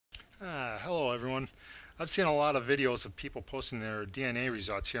Hello everyone. I've seen a lot of videos of people posting their DNA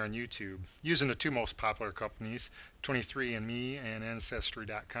results here on YouTube using the two most popular companies, 23andme and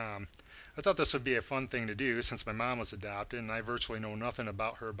Ancestry.com. I thought this would be a fun thing to do since my mom was adopted and I virtually know nothing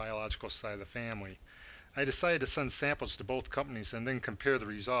about her biological side of the family. I decided to send samples to both companies and then compare the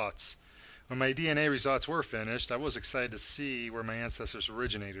results. When my DNA results were finished, I was excited to see where my ancestors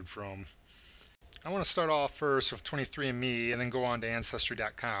originated from. I want to start off first with 23andMe and then go on to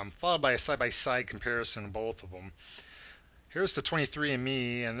Ancestry.com, followed by a side-by-side comparison of both of them. Here's the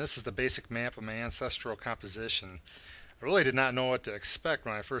 23andMe, and this is the basic map of my ancestral composition. I really did not know what to expect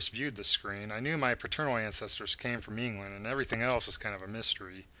when I first viewed the screen. I knew my paternal ancestors came from England, and everything else was kind of a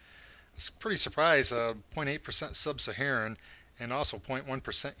mystery. I was pretty surprised, 0.8% sub-Saharan and also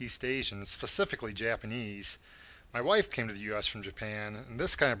 0.1% East Asian, specifically Japanese. My wife came to the U.S. from Japan, and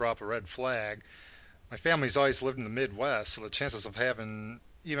this kind of brought up a red flag. My family's always lived in the Midwest, so the chances of having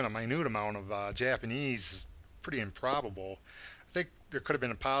even a minute amount of Japanese is pretty improbable. I think there could have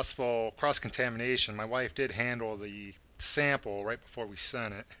been a possible cross-contamination. My wife did handle the sample right before we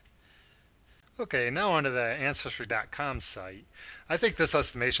sent it. Okay, now onto the Ancestry.com site. I think this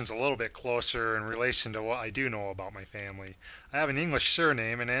estimation is a little bit closer in relation to what I do know about my family. I have an English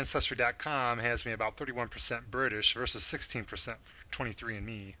surname, and Ancestry.com has me about 31% British versus 16% for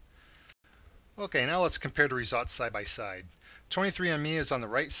 23andMe. Okay, now let's compare the results side by side. 23andMe is on the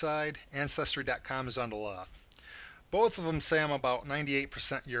right side, Ancestry.com is on the left. Both of them say I'm about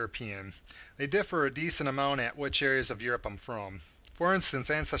 98% European. They differ a decent amount at which areas of Europe I'm from. For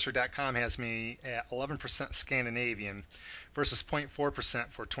instance, Ancestry.com has me at 11% Scandinavian versus 0.4%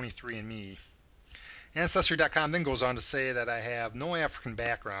 for 23andMe. Ancestry.com then goes on to say that I have no African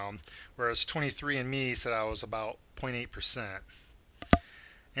background, whereas 23andMe said I was about 0.8%.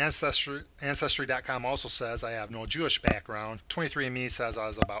 Ancestry.com also says I have no Jewish background. 23andMe says I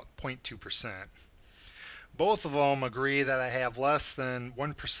was about 0.2%. Both of them agree that I have less than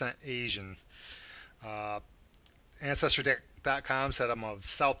 1% Asian. Ancestry.com said I'm of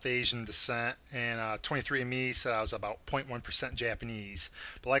South Asian descent, and 23andMe said I was about 0.1% Japanese.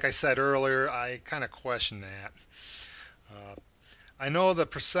 But like I said earlier, I kind of question that. I know the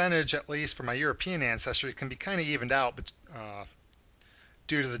percentage, at least for my European ancestry, can be kind of evened out, but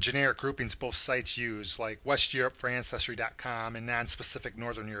due to the generic groupings both sites use, like West Europe for Ancestry.com and non-specific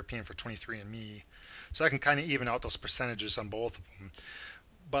Northern European for 23andMe. So I can kind of even out those percentages on both of them.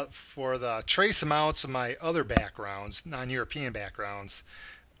 But for the trace amounts of my other backgrounds, non-European backgrounds,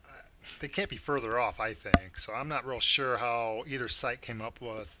 they can't be further off, I think. So I'm not real sure how either site came up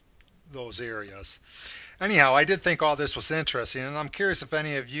with those areas. Anyhow, I did think all this was interesting, and I'm curious if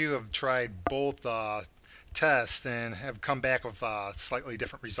any of you have tried both tests and have come back with slightly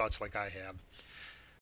different results like I have.